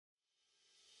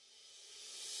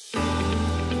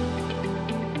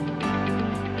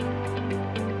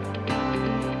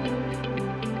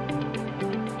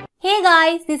Hey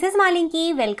guys, this is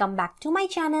Malinki. Welcome back to my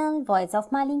channel, Voice of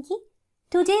Malinki.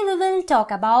 Today we will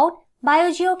talk about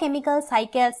Biogeochemical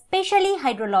Cycles, especially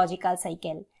Hydrological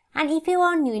Cycle. And if you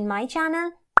are new in my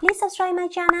channel, please subscribe my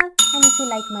channel. And if you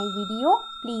like my video,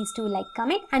 please do like,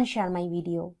 comment and share my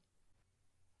video.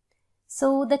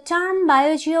 So the term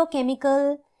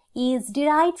Biogeochemical is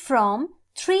derived from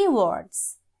three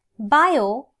words.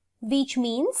 Bio, which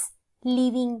means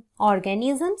living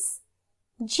organisms.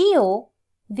 Geo,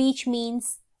 which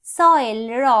means soil,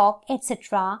 rock,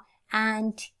 etc.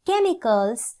 and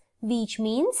chemicals, which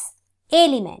means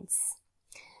elements.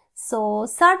 So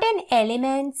certain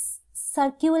elements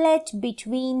circulate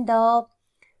between the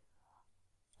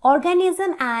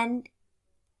organism and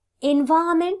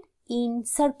environment in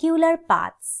circular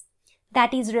paths.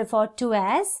 That is referred to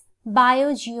as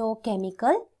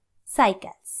biogeochemical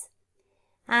cycles.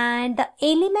 And the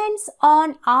elements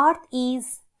on earth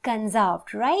is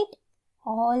conserved, right?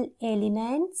 All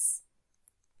elements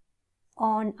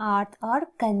on earth are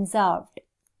conserved.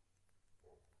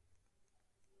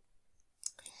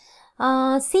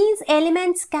 Since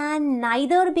elements can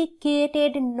neither be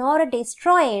created nor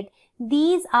destroyed,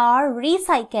 these are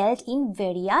recycled in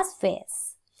various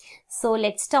ways. So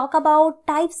let's talk about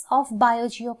types of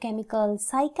biogeochemical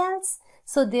cycles.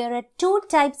 So there are two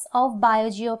types of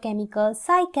biogeochemical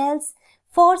cycles.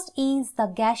 First is the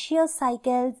gaseous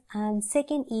cycles and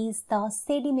second is the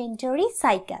sedimentary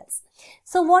cycles.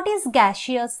 So what is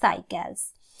gaseous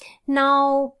cycles?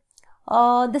 Now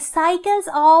the cycles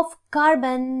of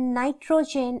carbon,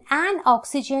 nitrogen and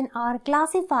oxygen are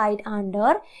classified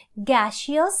under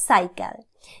gaseous cycle.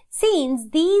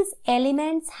 Since these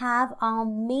elements have a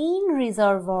main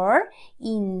reservoir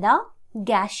in the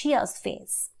gaseous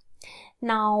phase.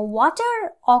 Now,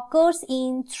 water occurs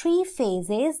in three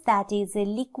phases, that is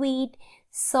liquid,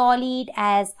 solid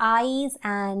as ice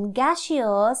and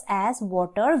gaseous as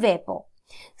water vapor.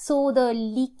 So, the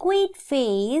liquid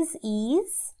phase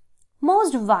is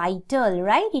most vital,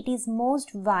 right? It is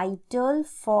most vital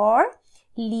for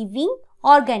living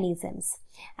organisms.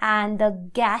 And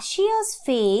the gaseous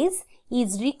phase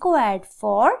is required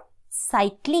for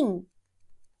cycling.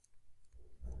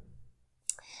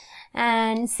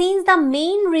 And since the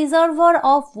main reservoir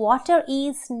of water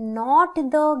is not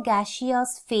the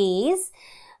gaseous phase,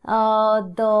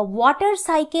 the water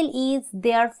cycle is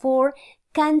therefore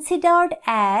considered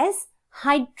as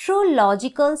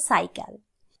hydrological cycle.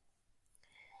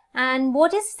 And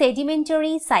what is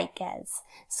sedimentary cycles?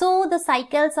 So the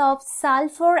cycles of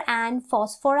sulfur and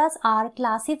phosphorus are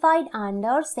classified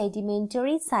under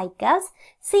sedimentary cycles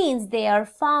since they are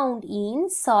found in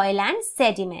soil and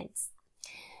sediments.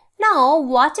 Now,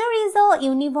 water is a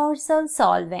universal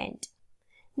solvent.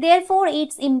 Therefore,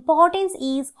 its importance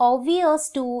is obvious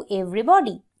to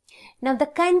everybody. Now, the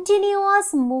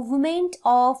continuous movement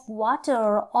of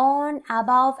water on,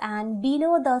 above and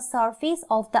below the surface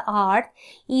of the earth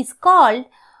is called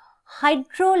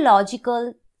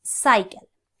hydrological cycle.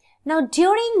 Now,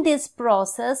 during this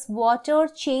process, water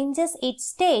changes its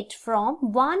state from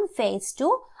one phase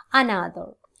to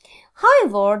another.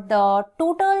 However, the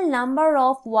total number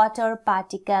of water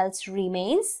particles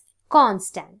remains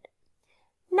constant.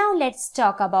 Now let's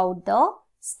talk about the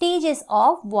stages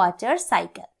of water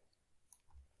cycle.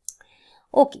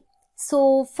 Okay,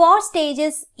 so first stage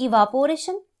is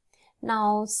evaporation.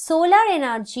 Now solar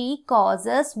energy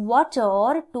causes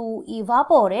water to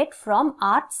evaporate from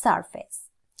Earth's surface.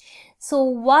 So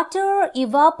water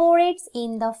evaporates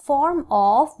in the form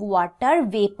of water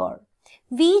vapor,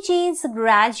 which is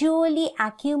gradually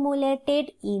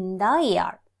accumulated in the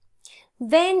air.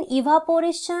 When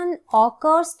evaporation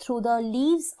occurs through the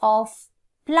leaves of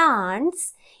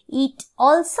plants, it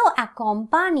also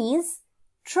accompanies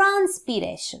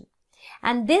transpiration.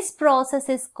 And this process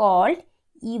is called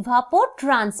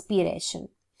evapotranspiration,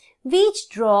 which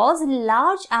draws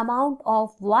large amount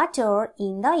of water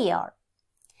in the air.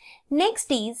 Next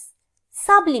is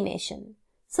sublimation.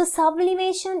 So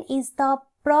sublimation is the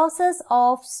process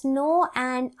of snow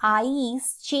and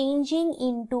ice changing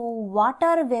into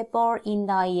water vapor in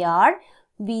the air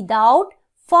without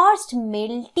first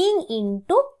melting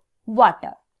into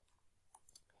water.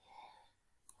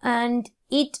 And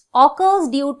it occurs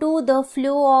due to the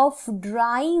flow of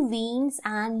dry winds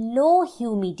and low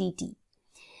humidity.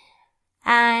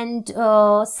 And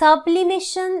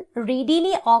sublimation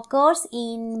readily occurs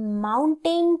in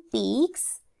mountain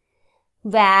peaks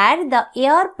where the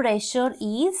air pressure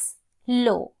is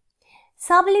low.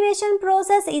 Sublimation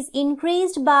process is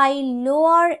increased by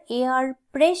lower air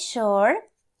pressure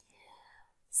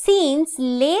since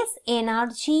less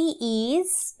energy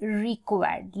is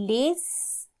required.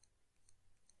 Less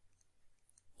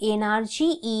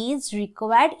energy is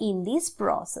required in this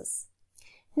process.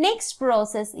 Next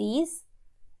process is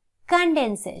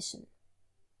condensation.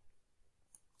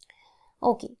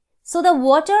 Okay, so the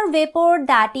water vapor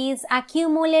that is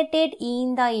accumulated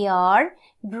in the air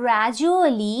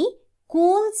gradually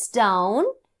cools down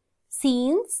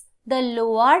since the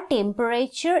lower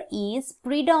temperature is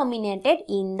predominated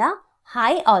in the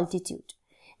high altitude.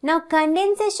 Now,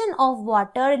 condensation of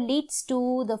water leads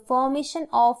to the formation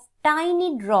of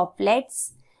tiny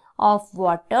droplets of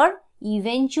water,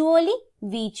 eventually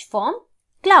which form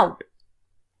cloud.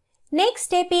 Next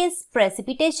step is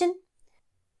precipitation.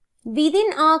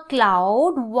 Within a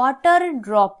cloud, water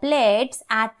droplets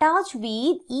attach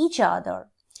with each other,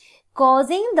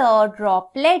 causing the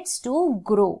droplets to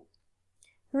grow.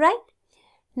 Right?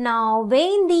 Now,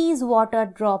 when these water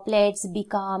droplets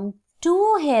become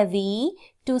too heavy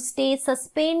to stay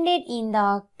suspended in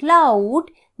the cloud,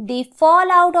 they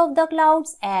fall out of the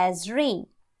clouds as rain.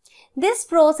 This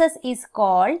process is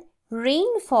called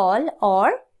rainfall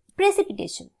or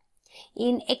precipitation.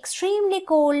 In extremely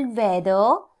cold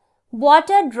weather,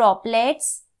 water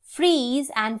droplets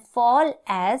freeze and fall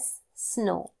as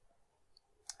snow.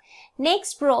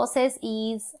 Next process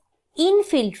is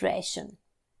infiltration.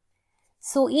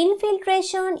 So,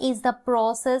 infiltration is the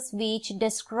process which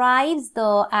describes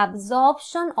the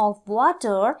absorption of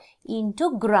water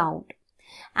into ground,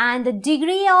 and the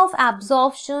degree of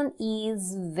absorption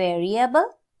is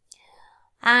variable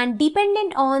and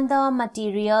dependent on the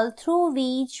material through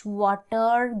which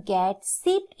water gets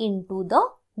seeped into the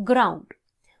ground.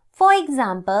 For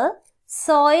example,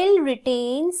 soil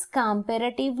retains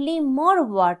comparatively more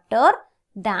water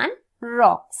than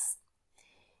rocks.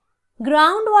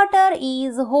 Groundwater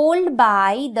is held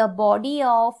by the body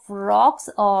of rocks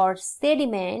or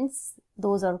sediments.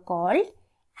 Those are called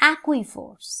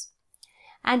aquifers.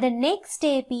 And the next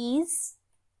step is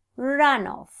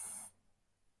runoff.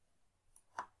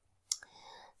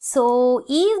 So,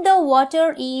 if the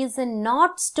water is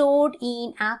not stored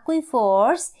in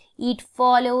aquifers, it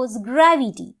follows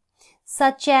gravity,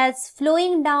 such as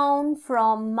flowing down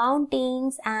from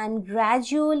mountains and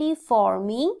gradually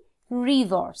forming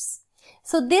rivers.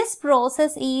 So, this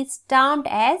process is termed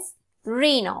as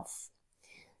runoff.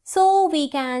 So, we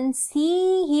can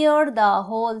see here the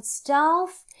whole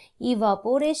stuff: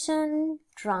 evaporation,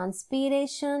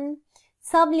 transpiration,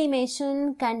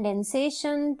 sublimation,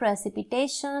 condensation,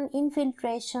 precipitation,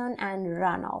 infiltration and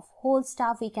runoff. Whole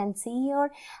stuff we can see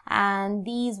here, and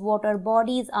these water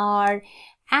bodies are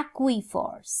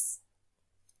aquifers.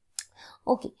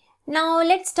 Okay, now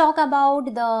let's talk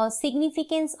about the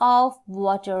significance of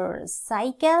water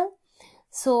cycle.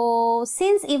 So,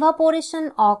 since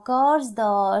evaporation occurs,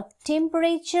 the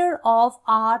temperature of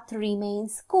earth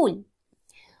remains cool.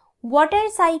 Water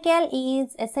cycle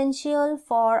is essential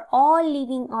for all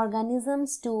living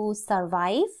organisms to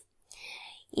survive.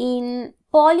 In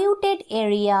polluted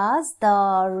areas,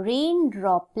 the rain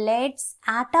droplets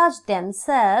attach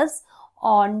themselves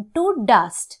onto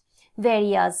dust,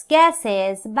 various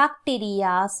gases,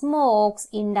 bacteria, smokes,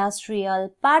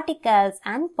 industrial particles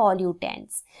and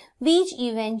pollutants, which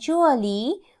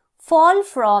eventually fall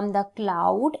from the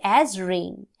cloud as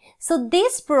rain. So,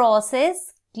 this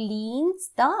process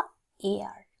cleans the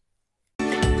air.